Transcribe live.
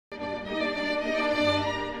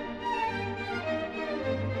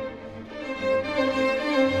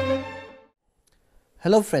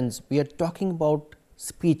Hello friends, we are talking about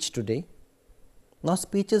speech today. Now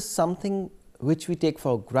speech is something which we take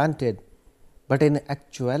for granted, but in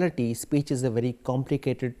actuality speech is a very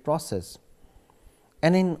complicated process.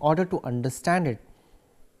 And in order to understand it,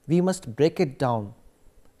 we must break it down,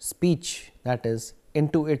 speech that is,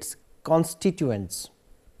 into its constituents.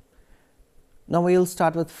 Now we will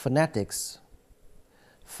start with phonetics.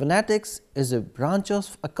 Phonetics is a branch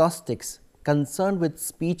of acoustics concerned with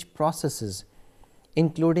speech processes,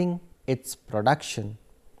 including its production,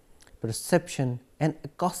 perception and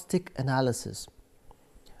acoustic analysis.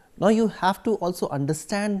 Now you have to also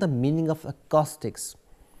understand the meaning of acoustics,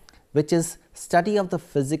 which is study of the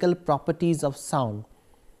physical properties of sound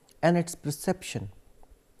and its perception.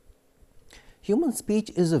 Human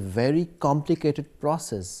speech is a very complicated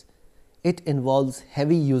process. It involves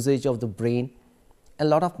heavy usage of the brain, a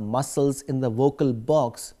lot of muscles in the vocal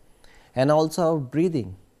box and also our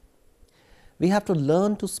breathing. We have to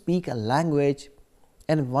learn to speak a language,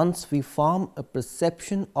 and once we form a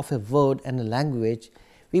perception of a word and a language,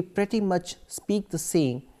 we pretty much speak the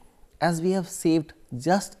same as we have saved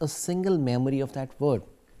just a single memory of that word.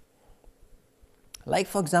 Like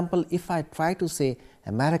for example, if I try to say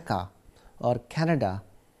America or Canada,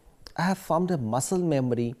 I have formed a muscle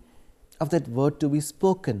memory of that word to be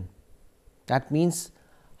spoken. That means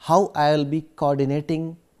how I will be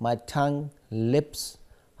coordinating my tongue, lips,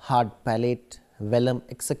 hard palate, velum,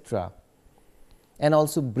 etc. and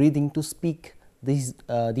also breathing to speak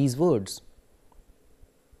these words.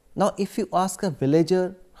 Now if you ask a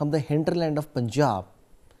villager from the hinterland of Punjab,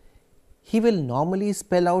 he will normally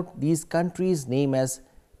spell out these countries' name as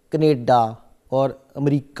Canada or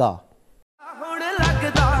America.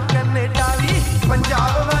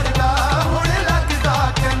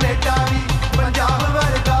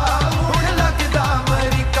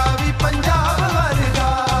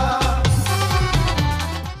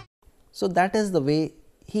 So that is the way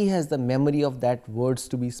he has the memory of that words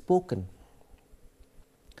to be spoken.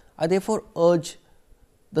 I therefore urge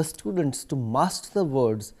the students to master the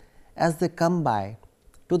words as they come by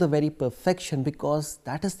to the very perfection, because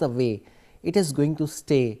that is the way it is going to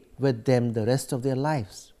stay with them the rest of their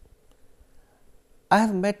lives. I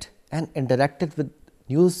have met and interacted with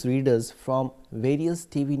news readers from various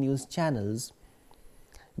TV news channels.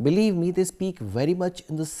 Believe me, they speak very much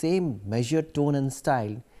in the same measured tone and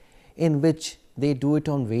style in which they do it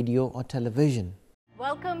on radio or television.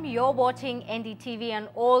 Welcome, you're watching NDTV and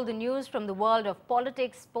all the news from the world of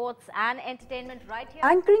politics, sports and entertainment right here.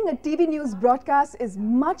 Anchoring a TV news broadcast is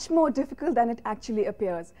much more difficult than it actually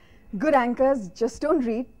appears. Good anchors just don't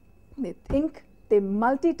read, they think, they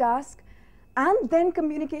multitask and then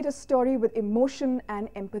communicate a story with emotion and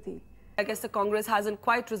empathy. I guess the Congress hasn't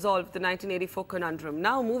quite resolved the 1984 conundrum.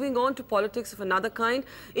 Now, moving on to politics of another kind,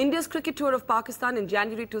 India's cricket tour of Pakistan in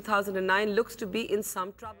January 2009 looks to be in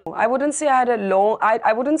some trouble. I wouldn't say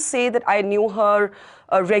I wouldn't say that I knew her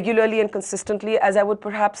regularly and consistently, as I would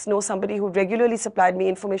perhaps know somebody who regularly supplied me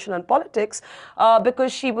information on politics,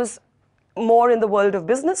 because she was more in the world of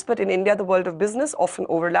business, but in India the world of business often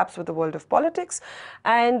overlaps with the world of politics,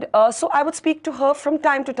 and so I would speak to her from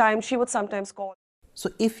time to time. She would sometimes call. So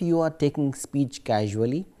if you are taking speech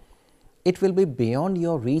casually, it will be beyond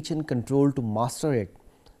your reach and control to master it,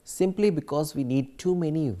 simply because we need too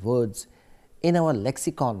many words in our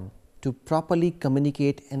lexicon to properly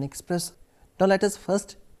communicate and express. Now let us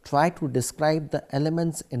first try to describe the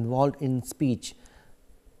elements involved in speech.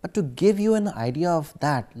 But to give you an idea of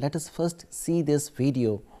that, let us first see this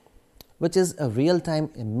video, which is a real-time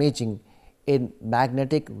imaging in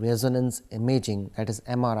magnetic resonance imaging, that is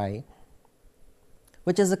MRI,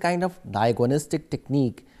 which is a kind of diagnostic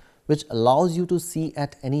technique which allows you to see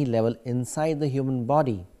at any level inside the human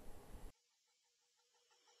body.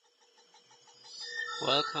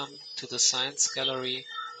 Welcome to the Science Gallery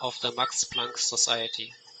of the Max Planck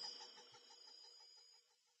Society.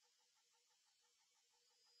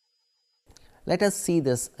 Let us see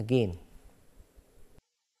this again.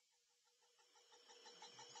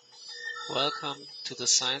 Welcome to the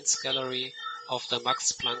Science Gallery of the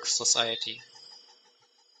Max Planck Society.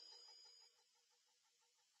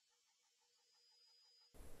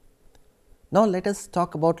 Now let us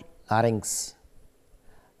talk about larynx.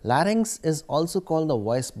 Larynx is also called the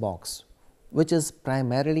voice box, which is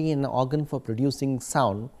primarily an organ for producing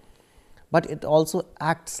sound, but it also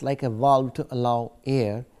acts like a valve to allow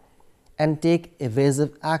air and take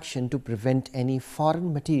evasive action to prevent any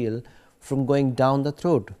foreign material from going down the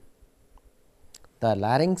throat. The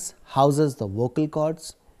larynx houses the vocal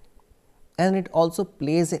cords, and it also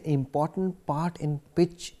plays an important part in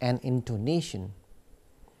pitch and intonation.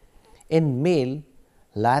 In male,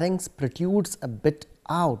 larynx protrudes a bit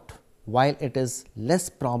out while it is less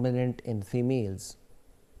prominent in females.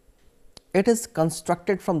 It is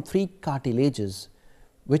constructed from three cartilages,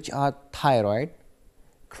 which are thyroid,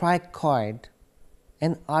 cricoid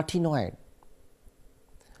and arytenoid.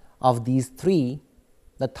 Of these three,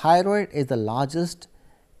 the thyroid is the largest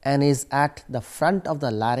and is at the front of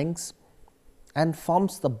the larynx and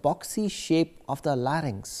forms the boxy shape of the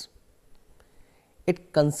larynx.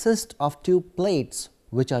 It consists of two plates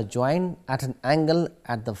which are joined at an angle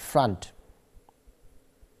at the front.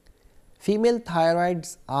 Female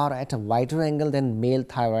thyroids are at a wider angle than male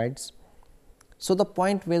thyroids, so the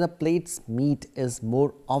point where the plates meet is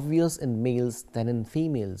more obvious in males than in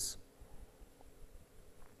females.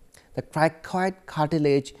 The cricoid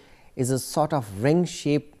cartilage is a sort of ring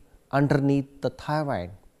shape underneath the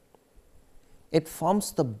thyroid. It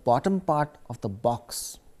forms the bottom part of the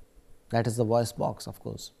box, that is the voice box of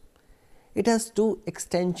course. It has two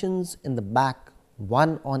extensions in the back,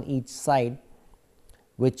 one on each side,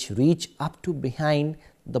 which reach up to behind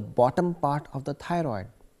the bottom part of the thyroid.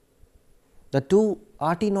 The two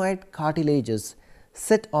arytenoid cartilages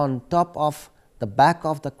sit on top of the back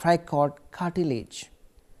of the cricoid cartilage.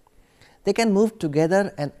 They can move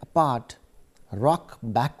together and apart, rock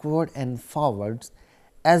backward and forwards,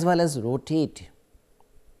 as well as rotate.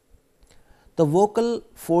 The vocal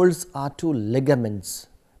folds are two ligaments,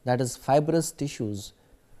 that is fibrous tissues,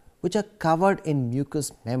 which are covered in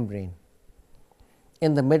mucous membrane.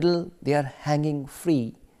 In the middle, they are hanging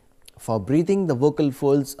free. For breathing, the vocal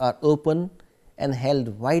folds are open and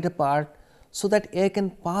held wide apart so that air can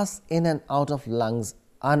pass in and out of lungs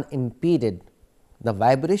unimpeded. The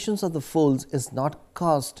vibrations of the folds is not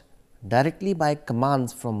caused directly by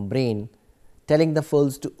commands from brain telling the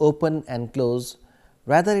folds to open and close,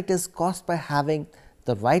 rather it is caused by having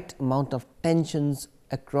the right amount of tensions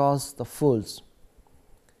across the folds.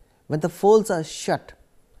 When the folds are shut,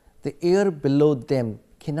 the air below them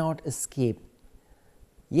cannot escape,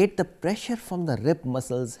 yet the pressure from the rib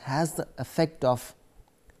muscles has the effect of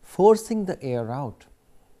forcing the air out.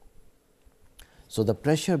 So, the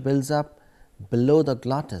pressure builds up below the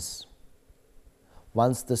glottis.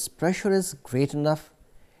 Once this pressure is great enough,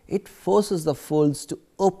 it forces the folds to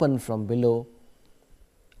open from below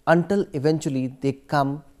until eventually they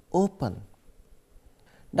come open.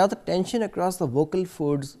 Now, the tension across the vocal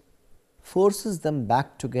folds forces them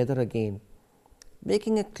back together again,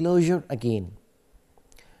 making a closure again.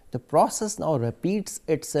 The process now repeats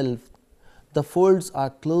itself. The folds are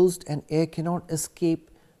closed and air cannot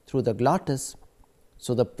escape through the glottis,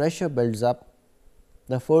 so the pressure builds up.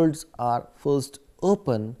 The folds are forced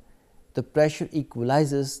open, the pressure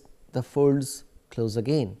equalizes, the folds close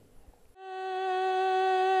again.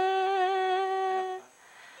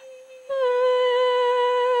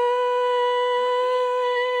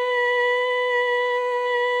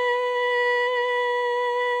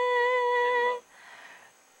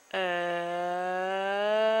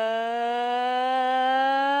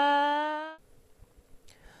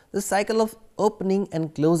 The cycle of opening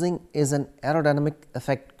and closing is an aerodynamic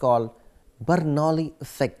effect called Bernoulli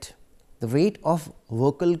effect. The rate of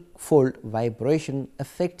vocal fold vibration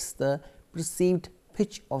affects the perceived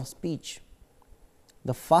pitch of speech.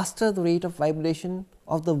 The faster the rate of vibration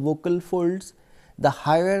of the vocal folds, the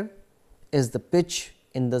higher is the pitch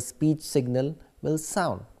in the speech signal will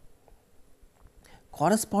sound.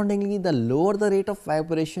 Correspondingly, the lower the rate of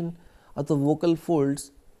vibration of the vocal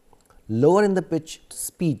folds, lower in the pitch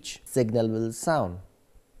speech signal will sound.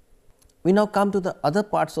 We now come to the other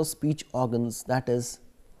parts of speech organs, that is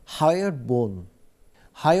hyoid bone.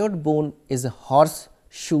 Hyoid bone is a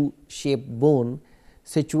horseshoe shaped bone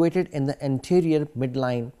situated in the anterior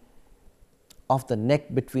midline of the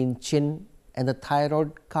neck between chin and the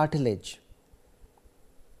thyroid cartilage.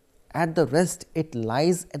 At the rest, it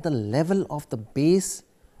lies at the level of the base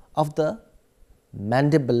of the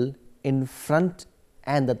mandible in front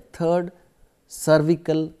and the third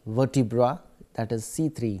cervical vertebra, that is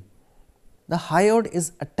C3. The hyoid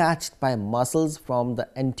is attached by muscles from the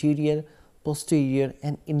anterior, posterior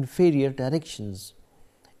and inferior directions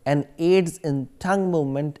and aids in tongue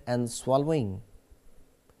movement and swallowing.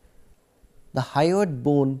 The hyoid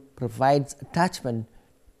bone provides attachment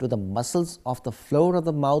to the muscles of the floor of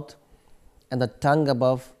the mouth and the tongue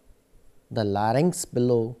above, the larynx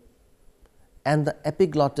below and the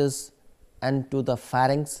epiglottis, and to the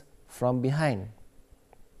pharynx from behind.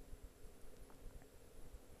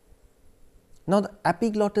 Now, the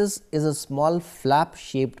epiglottis is a small flap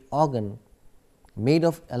shaped organ made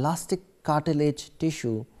of elastic cartilage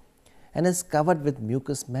tissue and is covered with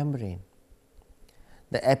mucous membrane.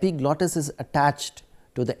 The epiglottis is attached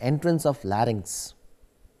to the entrance of larynx.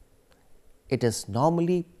 It is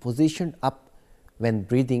normally positioned up when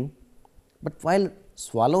breathing, but while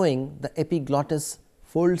swallowing, the epiglottis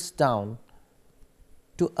folds down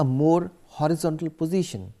to a more horizontal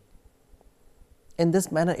position. In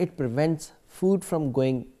this manner, it prevents food from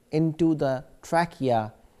going into the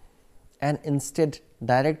trachea and instead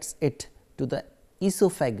directs it to the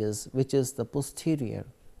esophagus, which is the posterior.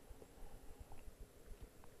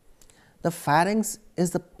 The pharynx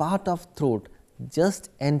is the part of throat just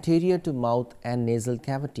anterior to mouth and nasal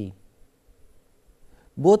cavity.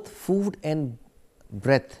 Both food and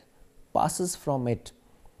breath passes from it,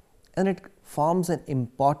 and it forms an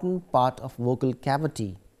important part of vocal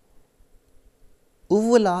cavity.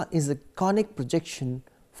 Uvula is a conic projection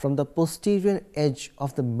from the posterior edge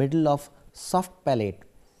of the middle of soft palate,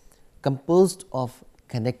 composed of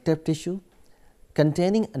connective tissue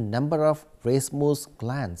containing a number of racemose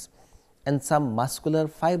glands and some muscular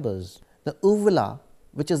fibers. The uvula,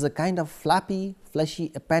 which is a kind of flappy,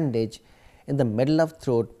 fleshy appendage in the middle of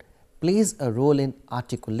throat, plays a role in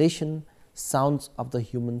articulation sounds of the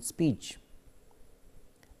human speech.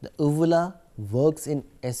 The uvula works in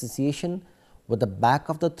association with the back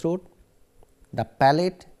of the throat, the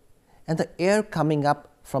palate, and the air coming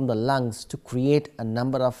up from the lungs to create a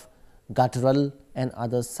number of guttural and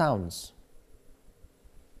other sounds.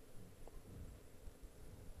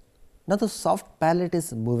 Now, the soft palate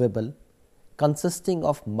is movable, consisting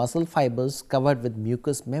of muscle fibers covered with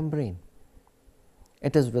mucous membrane.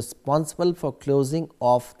 It is responsible for closing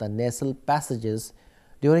off the nasal passages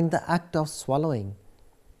during the act of swallowing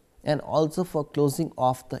and also for closing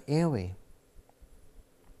off the airway.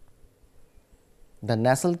 The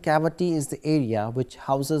nasal cavity is the area which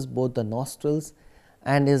houses both the nostrils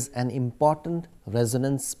and is an important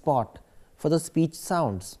resonance spot for the speech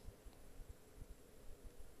sounds.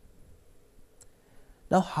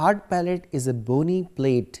 Now, hard palate is a bony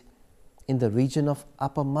plate in the region of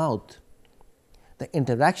upper mouth. The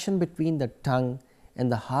interaction between the tongue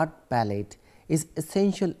and the hard palate is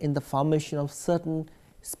essential in the formation of certain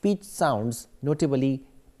speech sounds, notably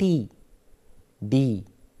T, D,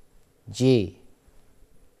 J.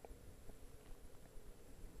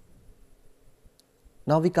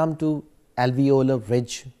 Now, we come to alveolar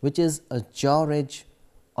ridge, which is a jaw ridge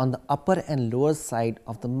on the upper and lower side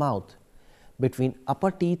of the mouth between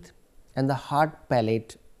upper teeth and the hard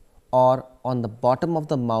palate, or on the bottom of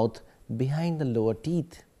the mouth behind the lower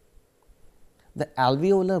teeth. The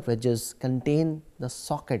alveolar ridges contain the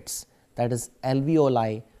sockets, that is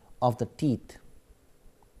alveoli of the teeth.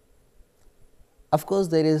 Of course,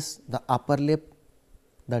 there is the upper lip,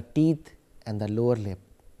 the teeth and the lower lip.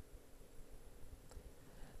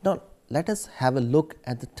 Now, let us have a look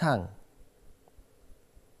at the tongue.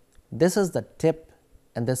 This is the tip,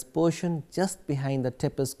 and this portion just behind the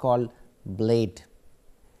tip is called blade.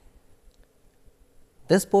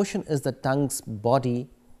 This portion is the tongue's body,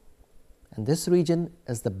 and this region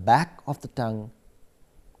is the back of the tongue,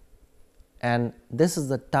 and this is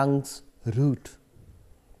the tongue's root.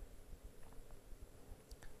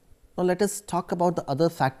 Now, let us talk about the other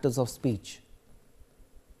factors of speech.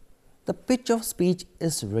 The pitch of speech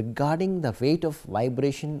is regarding the rate of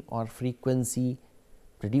vibration or frequency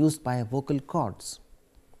produced by vocal cords.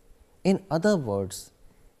 In other words,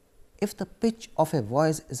 if the pitch of a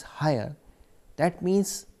voice is higher, that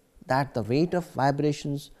means that the rate of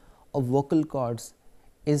vibrations of vocal cords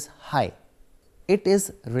is high. It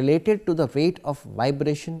is related to the rate of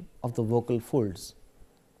vibration of the vocal folds.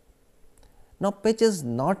 Now, pitch is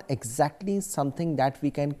not exactly something that we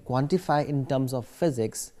can quantify in terms of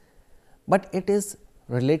physics, but it is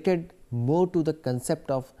related more to the concept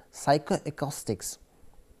of psychoacoustics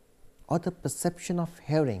or the perception of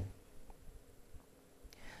hearing.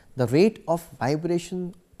 The rate of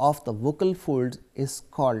vibration of the vocal folds is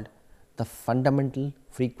called the fundamental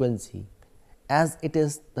frequency, as it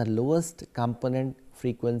is the lowest component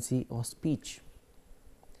frequency of speech.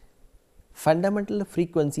 Fundamental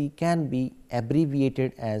frequency can be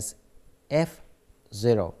abbreviated as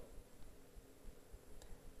F0.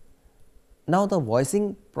 Now, the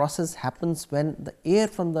voicing process happens when the air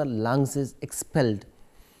from the lungs is expelled,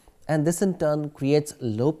 and this in turn creates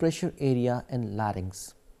low pressure area in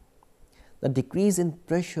larynx. The decrease in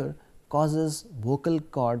pressure causes vocal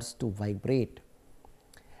cords to vibrate.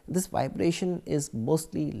 This vibration is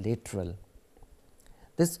mostly lateral.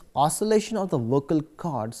 This oscillation of the vocal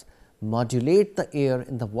cords modulates the air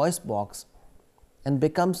in the voice box and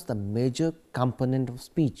becomes the major component of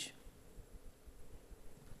speech.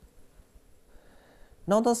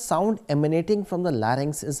 Now, the sound emanating from the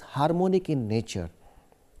larynx is harmonic in nature.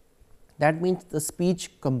 That means the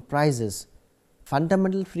speech comprises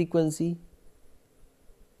fundamental frequency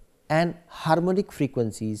and harmonic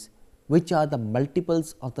frequencies, which are the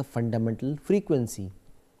multiples of the fundamental frequency.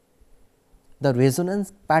 The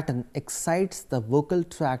resonance pattern excites the vocal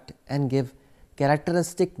tract and gives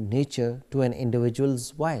characteristic nature to an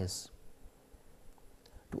individual's voice.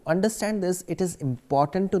 To understand this, it is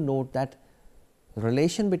important to note that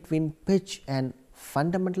relation between pitch and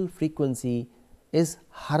fundamental frequency is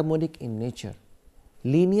harmonic in nature.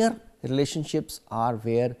 Linear relationships are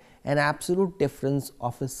where an absolute difference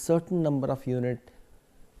of a certain number of units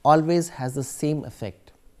always has the same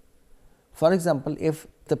effect. For example, if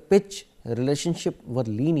the pitch relationship were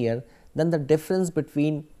linear, then the difference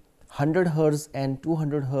between 100 Hz and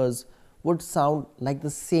 200 Hz would sound like the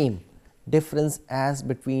same difference as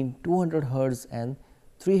between 200 Hz and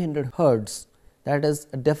 300 Hz, that is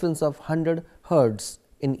a difference of 100 Hz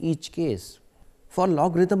in each case. For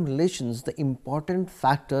logarithm relations, the important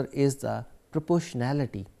factor is the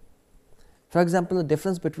proportionality. For example, the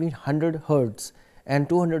difference between 100 Hz and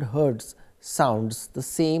 200 Hz sounds the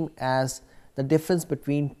same as the difference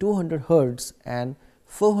between 200 Hz and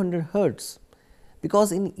 400 Hz,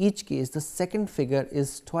 because in each case the second figure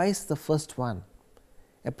is twice the first one,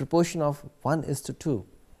 a proportion of 1:2.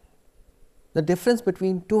 The difference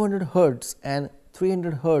between 200 Hz and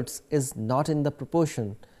 300 Hz is not in the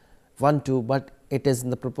proportion 1:2, but it is in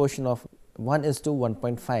the proportion of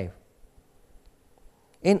 1:1.5.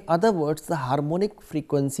 In other words, the harmonic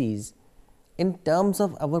frequencies in terms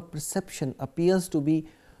of our perception appears to be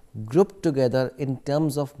grouped together in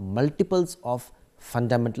terms of multiples of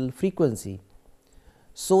fundamental frequency.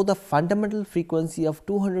 So, the fundamental frequency of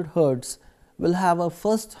 200 Hz will have a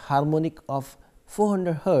first harmonic of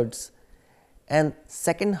 400 Hz and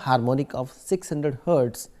second harmonic of 600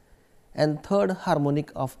 Hz and third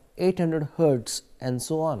harmonic of 800 Hz and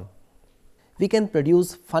so on. We can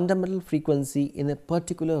produce fundamental frequency in a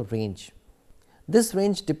particular range. This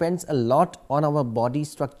range depends a lot on our body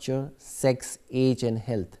structure, sex, age and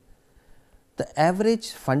health. The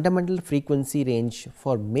average fundamental frequency range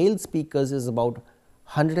for male speakers is about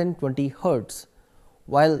 120 Hz,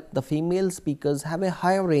 while the female speakers have a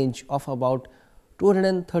higher range of about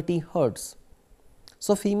 230 Hz.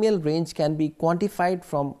 So, female range can be quantified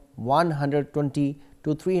from 120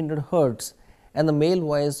 to 300 Hz and the male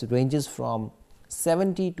voice ranges from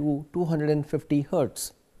 70 to 250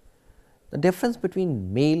 Hz. The difference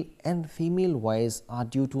between male and female voice are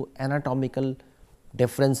due to anatomical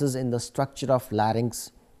differences in the structure of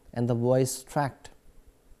larynx and the voice tract.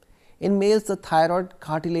 In males, the thyroid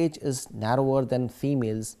cartilage is narrower than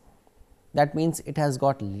females. That means it has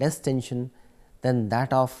got less tension than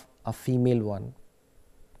that of a female one.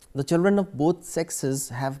 The children of both sexes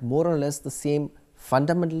have more or less the same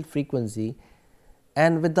fundamental frequency,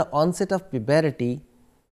 and with the onset of puberty,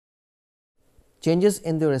 changes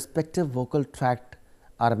in their respective vocal tract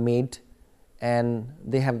are made and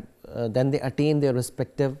they have then they attain their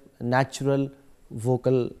respective natural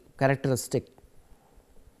vocal characteristic.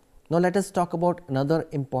 Now, let us talk about another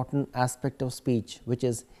important aspect of speech, which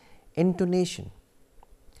is intonation.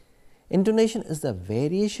 Intonation is the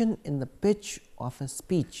variation in the pitch of a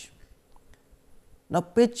speech. Now,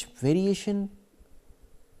 pitch variation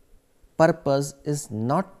purpose is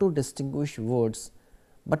not to distinguish words,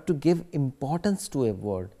 but to give importance to a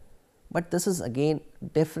word, but this is again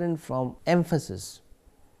different from emphasis.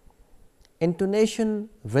 Intonation,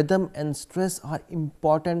 rhythm and stress are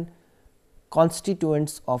important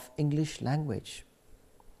constituents of English language.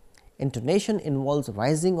 Intonation involves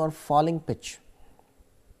rising or falling pitch.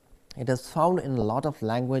 It is found in a lot of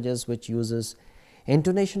languages which uses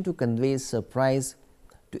intonation to convey surprise,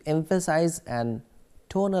 to emphasize, and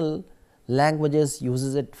tonal languages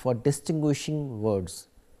uses it for distinguishing words.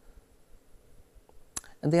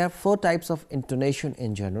 And there are 4 types of intonation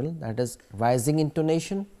in general, that is rising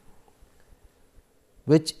intonation,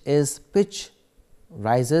 which is pitch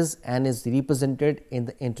rises and is represented in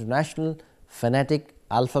the International Phonetic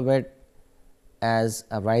Alphabet as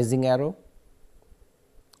a rising arrow,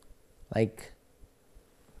 like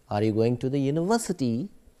are you going to the university.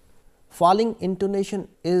 Falling intonation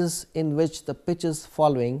is in which the pitch is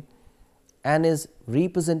following and is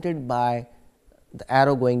represented by the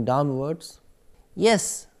arrow going downwards.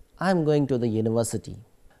 Yes, I am going to the university.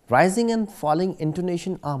 Rising and falling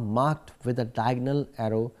intonation are marked with a diagonal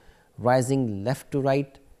arrow rising left to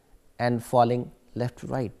right and falling left to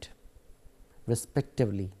right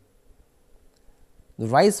respectively. The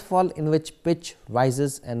rise fall in which pitch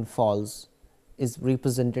rises and falls is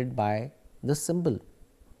represented by the symbol.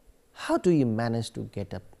 How do you manage to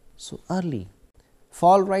get up so early?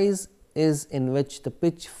 Fall rise is in which the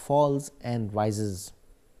pitch falls and rises.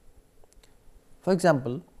 For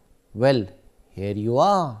example, well, here you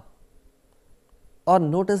are, Or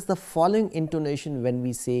notice the following intonation when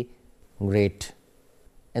we say great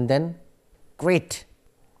and then great.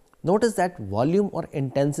 Notice that volume or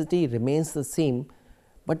intensity remains the same,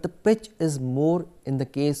 but the pitch is more in the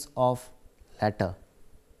case of latter.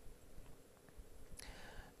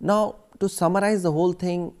 Now, to summarize the whole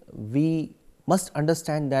thing, we must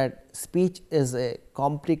understand that speech is a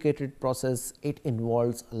complicated process. It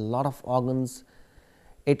involves a lot of organs.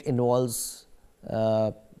 It involves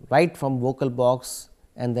right from vocal box,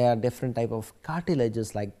 and there are different type of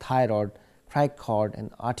cartilages like thyroid, cricoid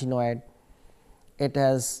and arytenoid. It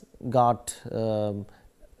has got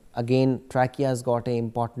again trachea has got an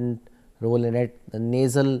important role in it, the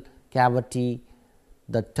nasal cavity,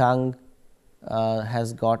 the tongue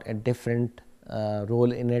has got a different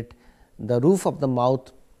role in it. The roof of the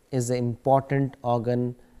mouth is an important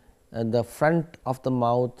organ, the front of the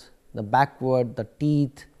mouth, the backward, the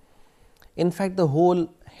teeth. In fact, the whole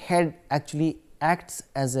head actually acts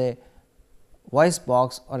as a voice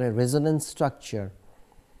box or a resonance structure,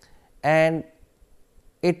 and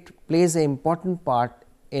it plays an important part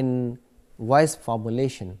in voice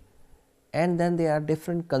formulation. And then there are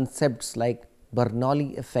different concepts like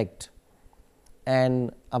Bernoulli effect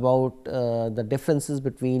and about the differences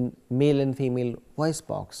between male and female voice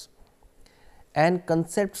box, and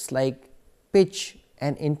concepts like pitch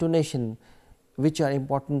and intonation, which are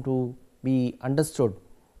important to be understood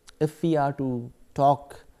if we are to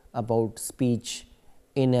talk about speech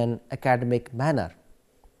in an academic manner.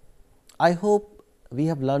 I hope we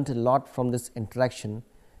have learnt a lot from this interaction.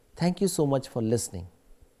 Thank you so much for listening.